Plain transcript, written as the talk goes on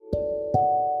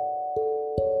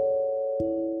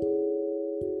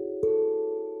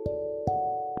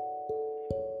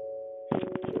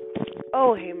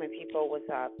Oh, hey, my people, what's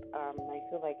up? I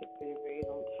feel like it's been a very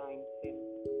long time since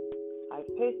I've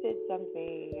posted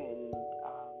something, and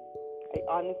I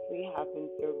honestly have been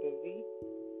so busy.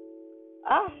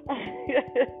 I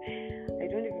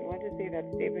don't even want to say that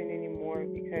statement anymore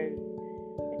because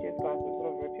I just got some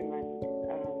sort of reprimand,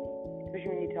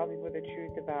 especially when you tell people the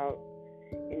truth about,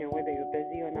 whether you're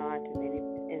busy or not, and then it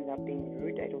ends up being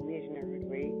rude. I don't mean it in a rude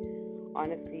way.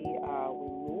 Honestly, we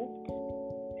moved,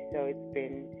 so it's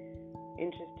been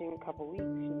interesting couple weeks,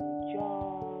 new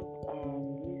job,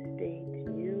 new state,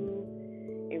 new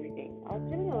everything. I was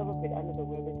feeling a little bit under the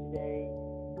weather today,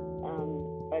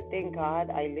 but thank God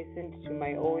I listened to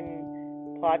my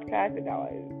own podcast and I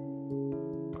was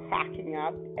cracking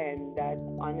up, and that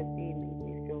honestly made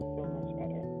me feel so much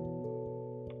better.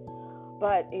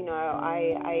 But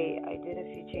I did a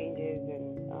few changes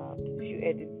and a few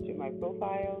edits to my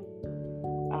profile.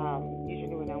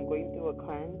 Usually when I'm going through a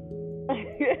cleanse, this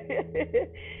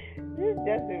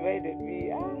just reminded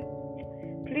me,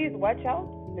 please watch out.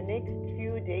 The next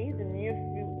few days, the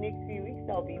next few weeks,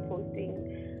 I'll be posting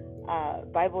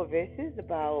Bible verses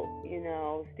about,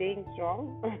 staying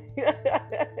strong.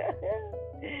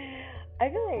 I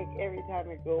feel like every time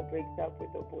a girl breaks up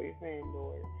with a boyfriend,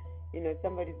 or,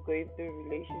 somebody's going through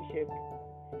relationship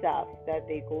stuff, that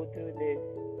they go through this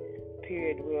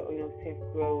period where,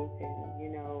 self-growth and,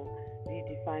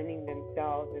 redefining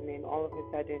themselves, and then all of a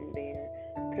sudden they're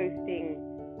posting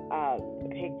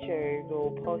pictures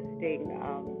or posting,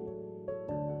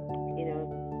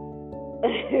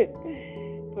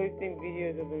 posting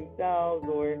videos of themselves,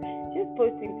 or just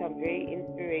posting some very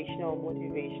inspirational,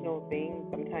 motivational things.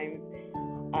 Sometimes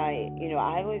I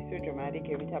was so dramatic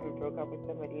every time I broke up with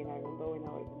somebody, and I remember when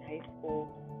I was in high school,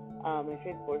 my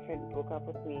first boyfriend broke up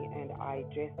with me, and I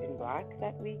dressed in black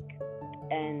that week,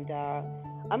 and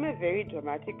I'm a very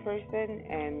dramatic person,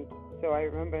 and so I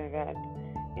remember that,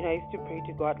 I used to pray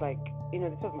to God, like,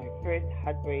 this was my first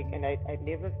heartbreak, and I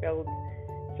never felt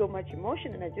so much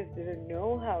emotion, and I just didn't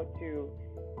know how to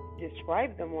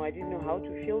describe them, or I didn't know how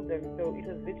to feel them. So it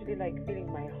was literally like feeling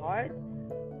my heart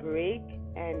break,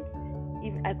 and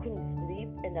even I couldn't sleep,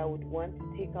 and I would want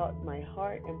to take out my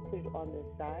heart and put it on the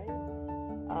side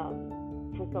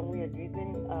for some weird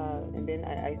reason, and then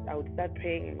I would start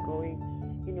praying and going,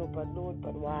 but Lord,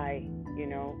 but why,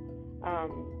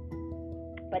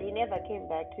 but he never came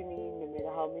back to me, no matter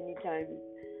how many times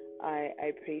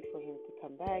I prayed for him to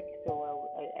come back. So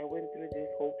I went through this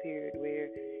whole period where,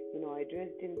 I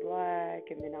dressed in black,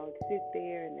 and then I would sit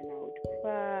there, and then I would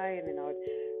cry, and then I would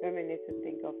reminisce and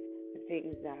think of the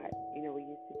things that, we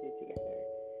used to do together.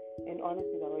 And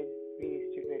honestly, that was really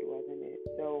stupid, wasn't it?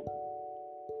 So,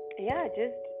 yeah,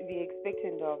 just be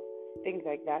expectant of things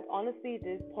like that. Honestly,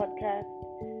 this podcast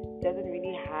doesn't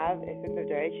really have a sense of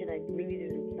direction. I really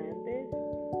didn't plan this.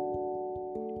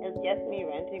 It's just me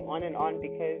ranting on and on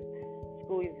because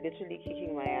school is literally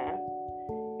kicking my ass.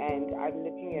 And I'm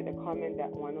looking at a comment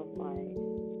that one of my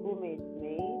schoolmates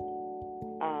made.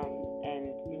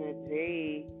 And,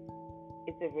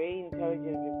 it's a very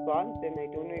intelligent response, and I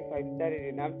don't know if I've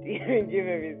studied enough to even give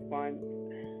a response.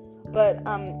 But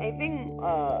I think,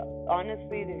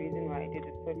 honestly, the reason why I did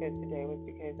this podcast today was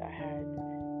because I had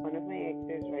one of my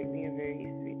exes write me a very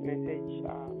sweet message. And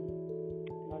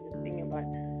I was just thinking about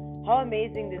how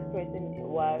amazing this person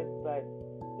was, but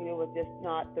it was just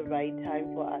not the right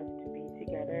time for us to be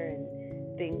together, and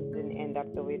things didn't end up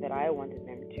the way that I wanted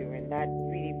them to, and that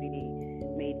really, really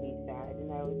made me sad. And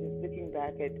I was just looking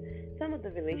back at some of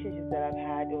the relationships that I've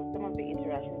had, or some of the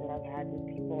interactions that I've had with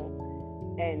people,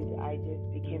 and I just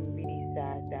became really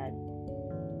sad that,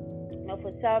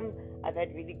 for some, I've had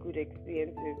really good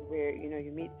experiences where,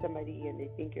 you meet somebody and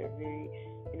they think you're a very,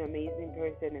 amazing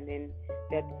person, and then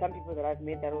there are some people that I've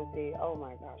met that will say, oh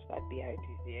my gosh, that bitch,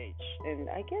 and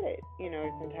I get it,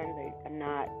 sometimes I'm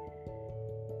not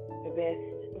the best,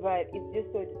 but it's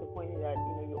just so disappointing that,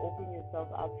 you open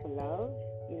yourself up for love,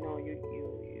 you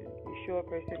show a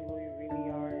person who you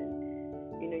really are,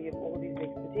 and, you have all these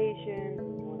expectations,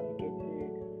 and you want to get to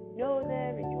know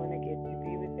them, and you want to get to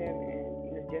be with them, and,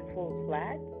 just fall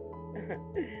flat.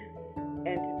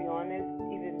 And to be honest,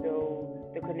 even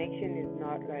though the connection is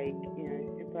not like,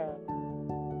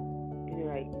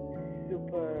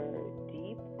 super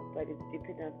deep, but it's deep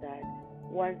enough that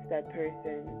once that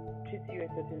person treats you a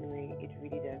certain way, it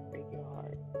really does break your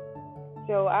heart.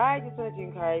 So I just wanted to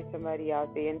encourage somebody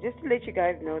out there, and just to let you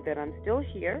guys know that I'm still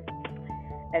here,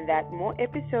 and that more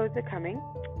episodes are coming,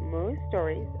 more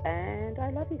stories, and I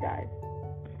love you guys.